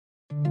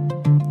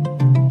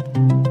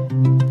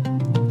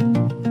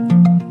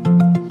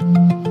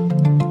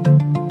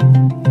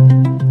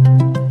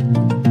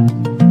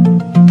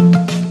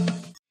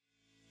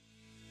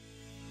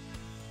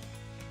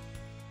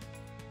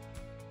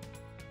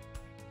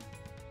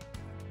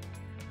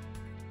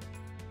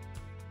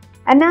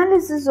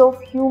Analysis of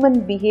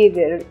human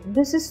behavior.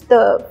 This is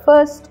the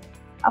first,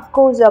 of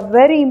course, a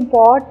very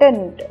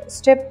important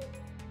step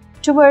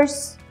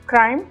towards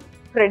crime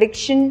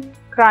prediction,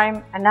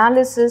 crime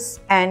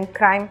analysis, and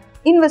crime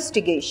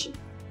investigation.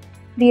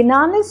 The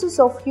analysis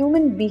of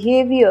human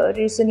behavior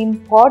is an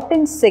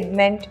important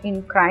segment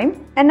in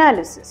crime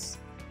analysis.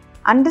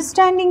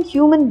 Understanding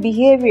human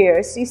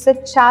behaviors is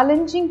a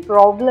challenging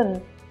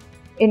problem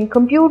in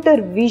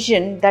computer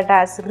vision that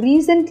has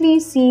recently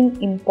seen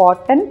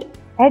important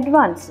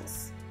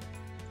advances.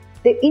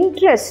 The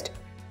interest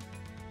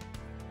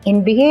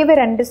in behavior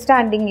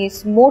understanding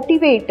is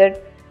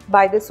motivated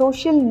by the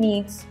social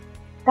needs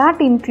that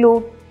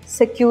include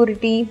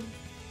security,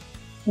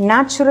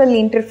 natural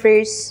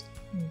interface,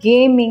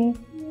 gaming,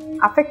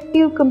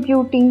 affective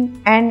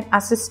computing, and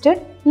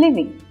assisted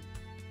living.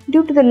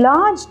 Due to the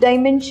large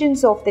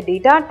dimensions of the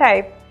data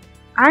type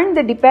and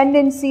the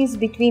dependencies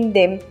between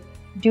them,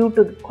 due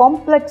to the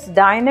complex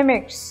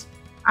dynamics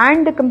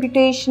and the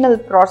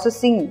computational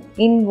processing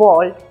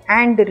involved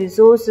and the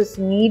resources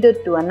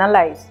needed to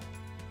analyze,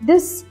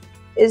 this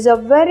is a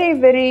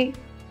very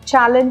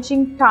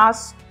challenging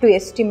task to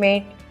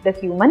estimate the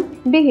human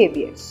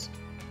behaviors.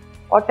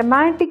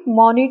 Automatic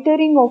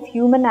monitoring of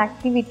human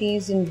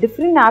activities in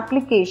different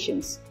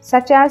applications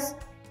such as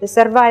the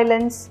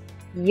surveillance,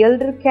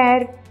 elder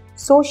care,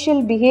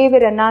 social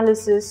behavior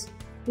analysis,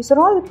 these are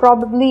all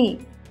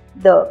probably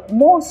the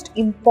most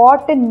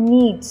important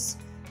needs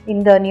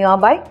in the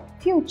nearby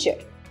future.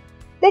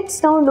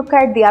 Let's now look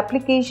at the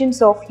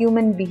applications of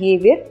human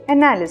behavior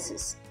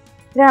analysis.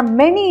 There are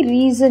many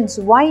reasons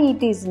why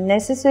it is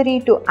necessary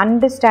to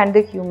understand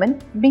the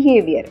human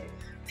behavior.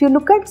 If you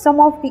look at some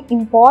of the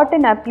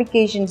important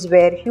applications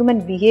where human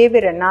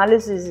behavior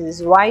analysis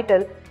is vital,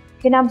 you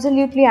can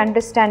absolutely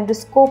understand the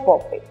scope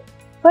of it.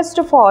 First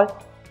of all,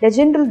 the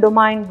general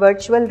domain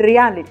virtual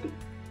reality.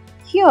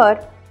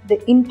 Here, the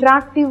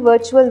interactive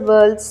virtual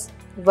worlds,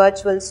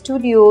 virtual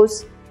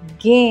studios,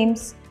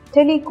 games,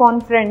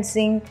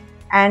 teleconferencing,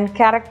 and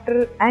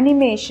character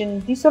animation,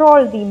 these are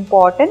all the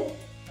important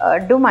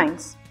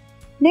domains.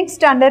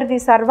 Next, under the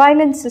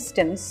surveillance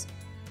systems,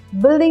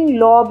 building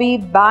lobby,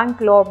 bank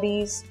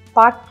lobbies,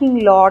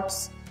 parking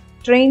lots,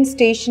 train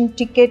station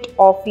ticket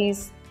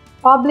office,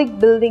 public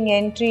building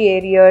entry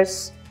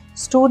areas,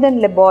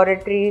 student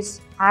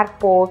laboratories,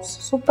 airports,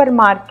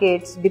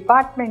 supermarkets,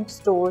 department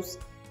stores,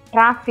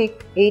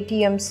 traffic,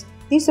 ATMs.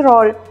 These are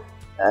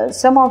all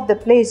some of the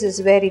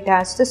places where it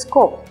has the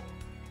scope.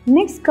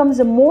 Next comes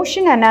the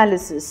motion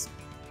analysis.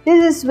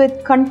 This is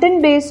with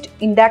content-based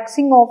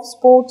indexing of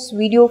sports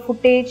video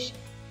footage,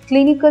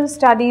 clinical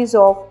studies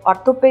of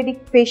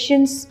orthopedic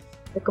patients,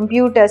 the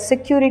computer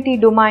security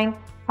domain,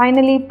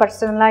 finally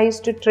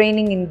personalized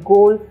training in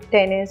golf,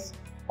 tennis,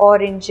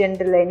 or in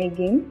general any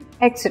game,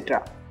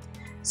 etc.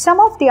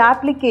 Some of the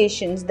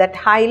applications that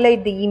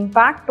highlight the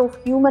impact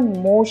of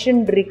human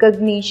motion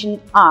recognition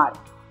are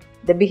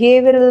the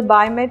behavioral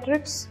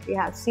biometrics. We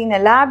have seen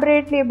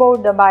elaborately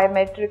about the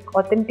biometric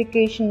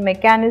authentication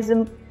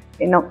mechanism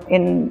in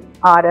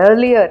our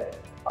earlier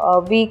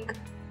week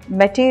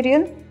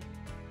material.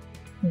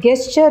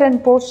 Gesture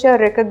and posture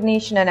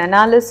recognition and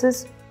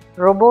analysis,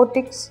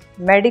 robotics,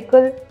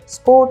 medical,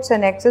 sports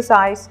and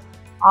exercise,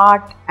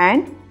 art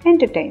and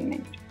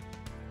entertainment.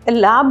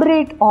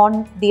 Elaborate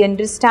on the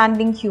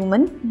understanding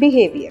human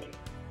behavior.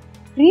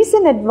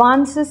 Recent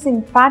advances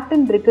in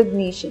pattern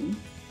recognition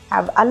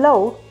have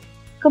allowed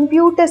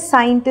computer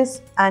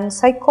scientists and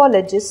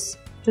psychologists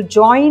to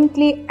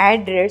jointly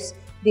address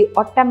the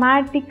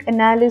automatic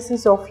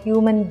analysis of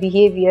human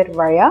behavior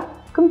via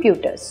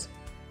computers.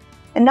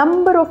 A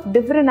number of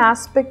different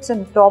aspects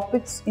and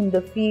topics in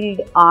the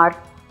field are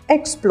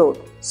explored.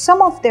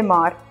 Some of them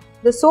are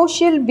the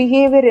social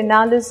behavior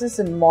analysis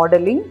and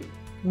modeling,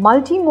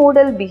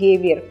 multimodal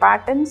behavior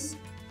patterns,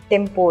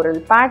 temporal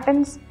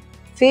patterns,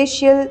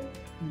 facial,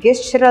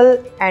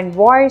 gestural and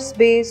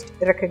voice-based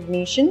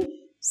recognition,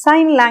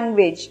 sign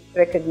language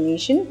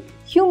recognition,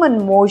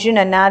 human motion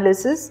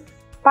analysis,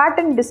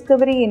 pattern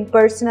discovery in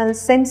personal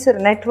sensor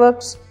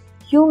networks,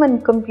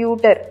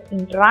 human-computer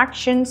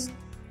interactions,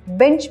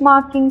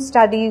 benchmarking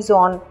studies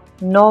on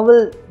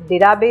novel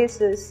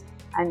databases,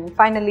 and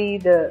finally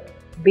the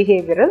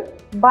behavioral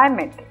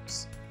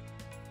biometrics.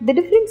 The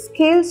different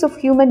scales of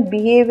human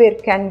behavior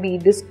can be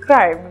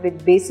described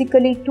with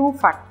basically two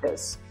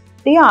factors.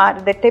 They are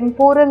the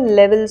temporal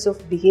levels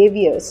of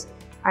behaviors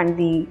and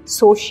the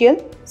social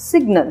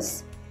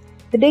signals.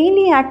 The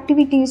daily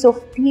activities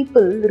of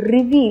people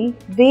reveal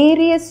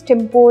various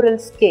temporal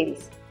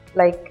scales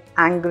like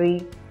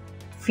angry,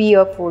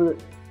 fearful,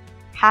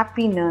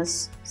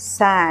 happiness,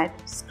 sad,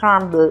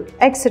 scramble,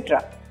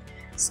 etc.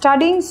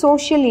 Studying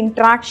social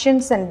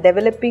interactions and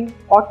developing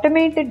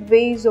automated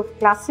ways of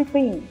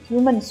classifying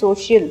human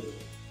social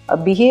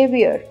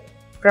behavior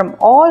from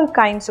all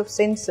kinds of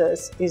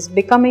sensors is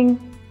becoming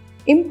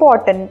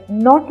important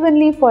not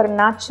only for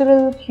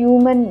natural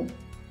human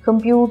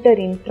computer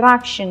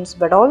interactions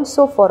but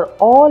also for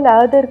all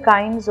other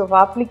kinds of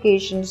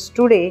applications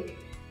today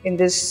in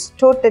this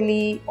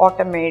totally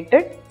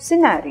automated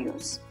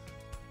scenarios.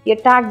 a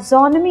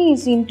taxonomy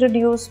is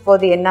introduced for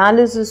the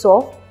analysis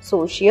of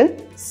social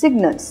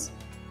signals.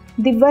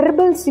 The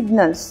verbal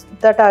signals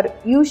that are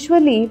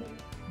usually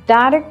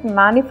direct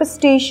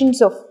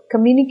manifestations of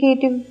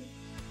communicative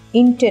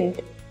intent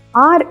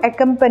are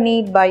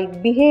accompanied by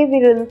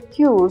behavioral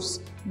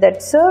cues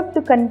that serve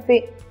to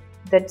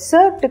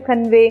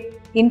convey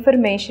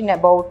information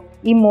about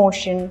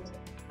emotion,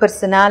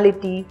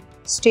 personality,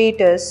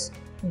 status,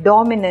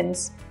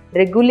 dominance,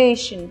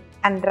 regulation,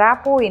 and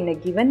rapport in a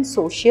given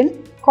social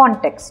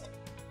context.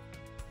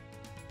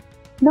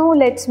 Now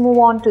let's move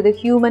on to the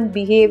human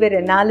behavior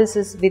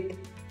analysis with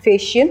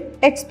facial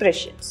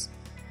expressions.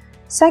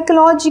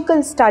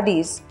 Psychological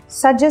studies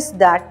suggest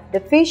that the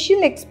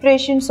facial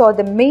expressions are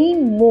the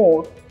main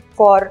mode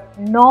for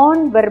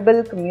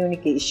non-verbal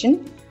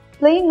communication,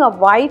 playing a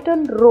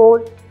vital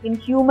role in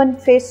human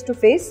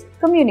face-to-face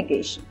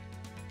communication.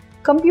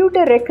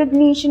 Computer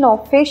recognition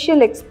of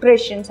facial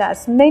expressions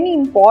has many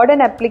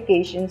important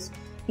applications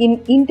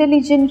in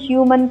intelligent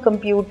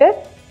human-computer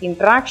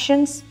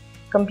interactions,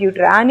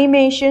 computer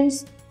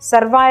animations,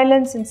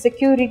 surveillance and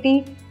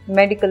security,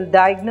 medical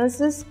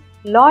diagnosis,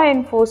 law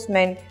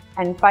enforcement,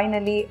 and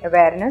finally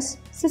awareness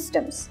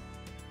systems.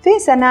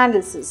 Face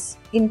analysis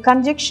in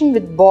conjunction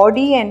with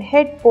body and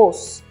head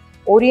pose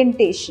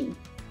orientation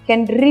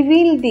can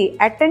reveal the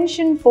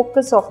attention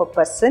focus of a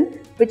person,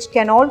 which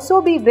can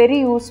also be very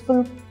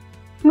useful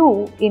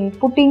clue in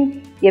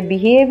putting a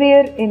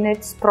behavior in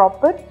its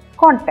proper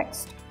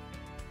context.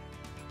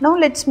 Now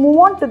let's move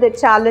on to the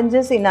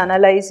challenges in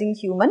analyzing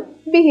human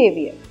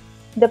behavior.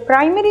 The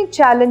primary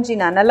challenge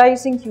in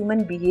analyzing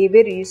human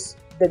behavior is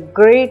the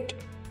great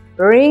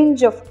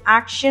range of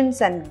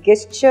actions and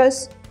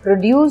gestures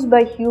produced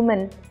by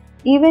humans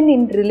even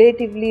in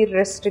relatively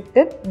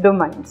restricted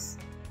domains.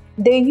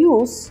 They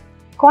use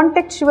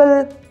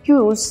contextual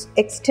cues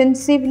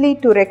extensively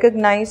to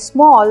recognize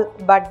small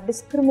but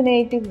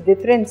discriminative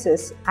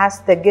differences, as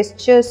the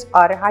gestures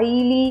are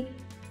highly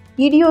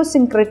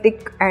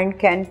idiosyncratic and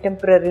can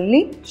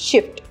temporarily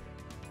shift.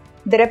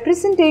 The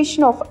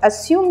representation of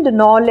assumed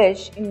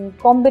knowledge in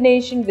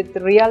combination with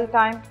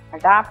real-time,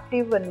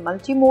 adaptive and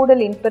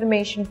multimodal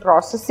information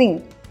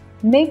processing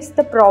makes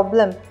the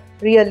problem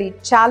really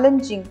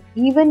challenging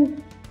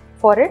even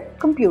for a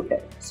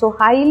computer. So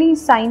highly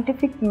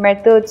scientific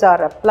methods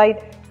are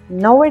applied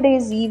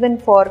nowadays even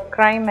for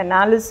crime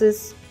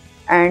analysis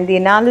and the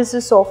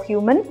analysis of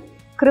human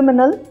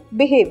criminal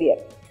behavior.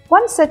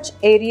 One such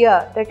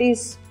area that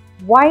is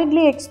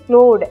widely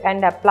explored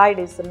and applied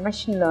is the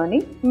machine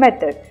learning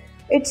method.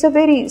 It's a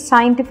very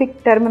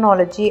scientific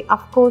terminology.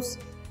 Of course,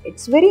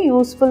 it's very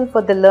useful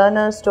for the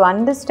learners to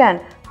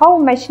understand how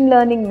machine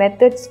learning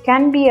methods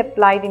can be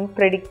applied in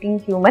predicting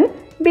human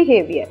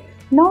behavior.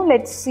 Now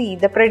let's see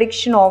the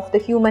prediction of the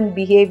human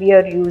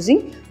behavior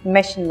using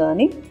machine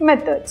learning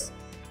methods.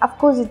 Of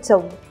course, it's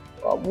a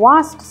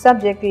vast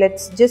subject.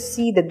 Let's just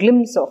see the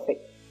glimpse of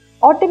it.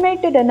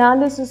 Automated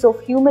analysis of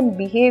human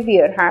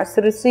behavior has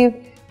received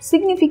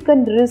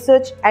significant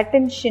research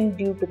attention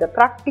due to the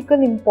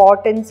practical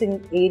importance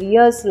in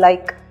areas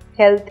like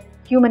health,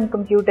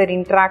 human-computer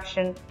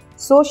interaction,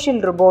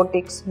 social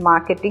robotics,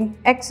 marketing,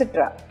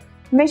 etc.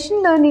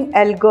 Machine learning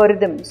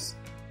algorithms,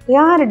 they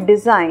are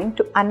designed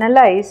to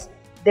analyze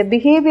the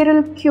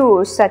behavioral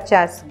cues such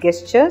as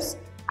gestures,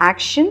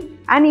 action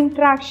and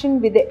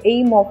interaction with the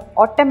aim of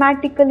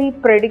automatically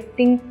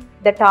predicting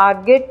the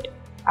target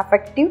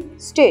affective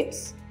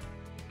states.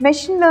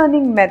 Machine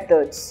learning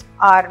methods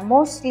are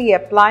mostly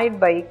applied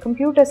by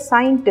computer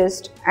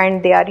scientists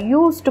and they are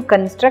used to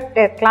construct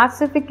a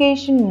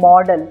classification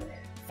model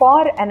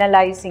for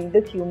analyzing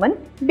the human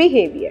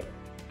behavior.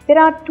 There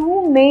are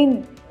two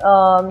main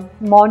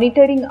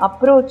monitoring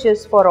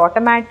approaches for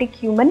automatic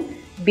human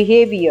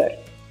behavior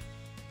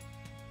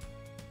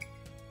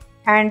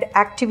and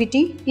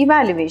activity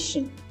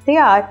evaluation. They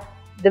are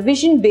the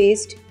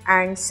vision-based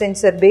and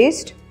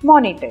sensor-based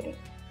monitoring.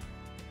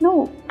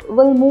 Now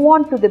we'll move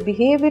on to the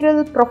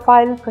behavioral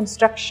profile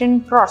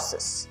construction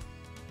process.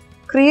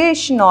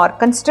 Creation or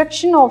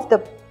construction of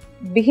the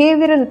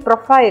behavioral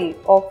profile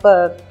of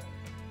a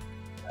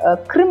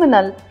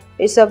criminal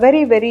is a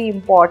very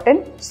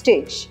important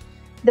stage.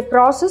 The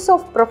process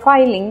of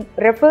profiling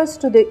refers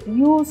to the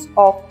use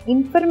of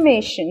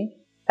information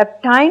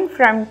obtained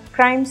from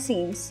crime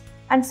scenes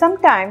and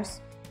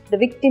sometimes the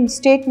victim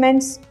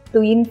statements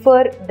to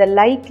infer the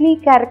likely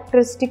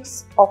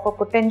characteristics of a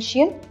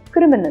potential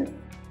criminal.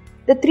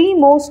 The three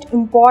most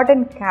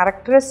important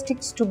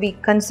characteristics to be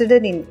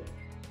considered in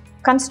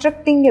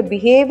constructing a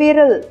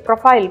behavioral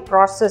profile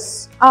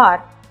process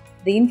are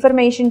the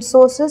information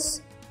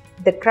sources,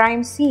 the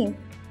crime scene,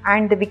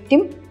 and the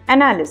victim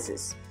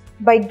analysis.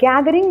 By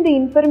gathering the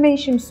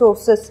information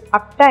sources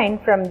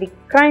obtained from the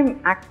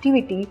crime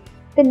activity,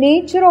 the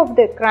nature of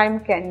the crime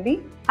can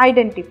be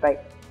identified.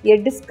 A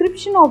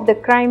description of the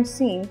crime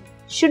scene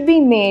should be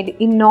made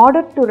in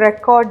order to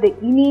record the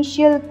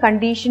initial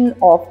condition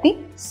of the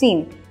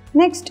scene.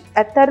 Next,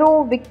 a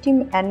thorough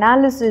victim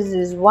analysis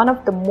is one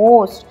of the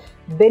most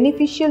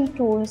beneficial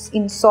tools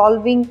in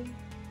solving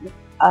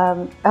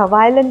a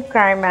violent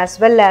crime as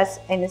well as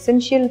an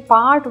essential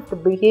part of the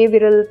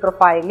behavioral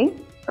profiling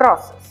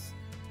process.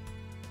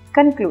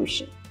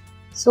 Conclusion.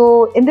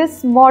 So in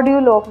this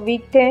module of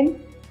week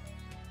 10,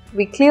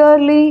 we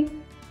clearly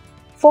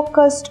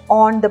focused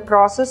on the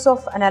process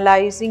of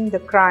analyzing the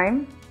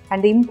crime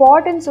and the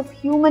importance of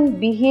human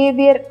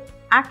behavior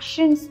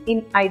actions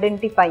in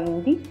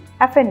identifying the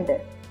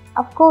offender.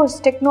 Of course,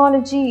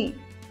 technology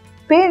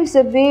paves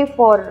the way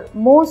for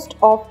most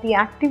of the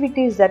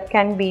activities that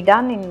can be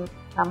done in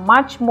a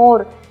much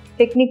more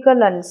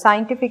technical and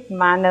scientific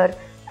manner,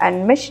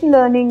 and machine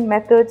learning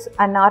methods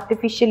and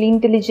artificial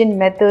intelligence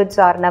methods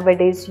are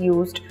nowadays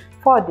used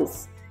for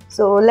this.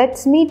 So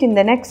let's meet in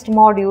the next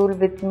module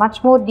with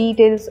much more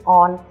details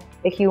on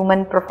the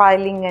human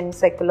profiling and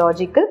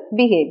psychological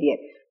behavior.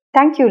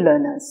 Thank you,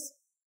 learners.